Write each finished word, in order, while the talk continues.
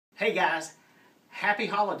Hey guys, happy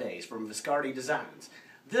holidays from Viscardi Designs.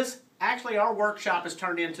 Actually our workshop has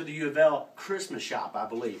turned into the U of L Christmas shop, I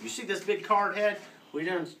believe. You see this big card head? We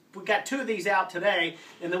got two of these out today,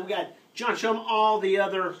 and then we got, John, show them all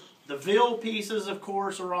the Ville pieces, of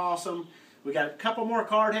course, are awesome. We got a couple more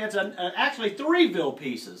card heads, actually 3 Ville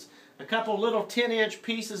pieces. A couple little 10-inch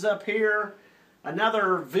pieces up here,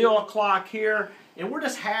 another Ville clock here, and we're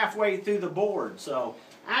just halfway through the board. So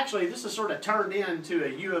actually this has sort of turned into a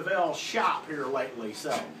U of L shop here lately.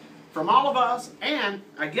 So from all of us, and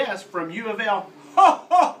I guess from U of L, ho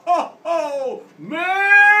ho ho ho!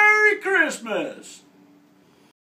 Merry Christmas!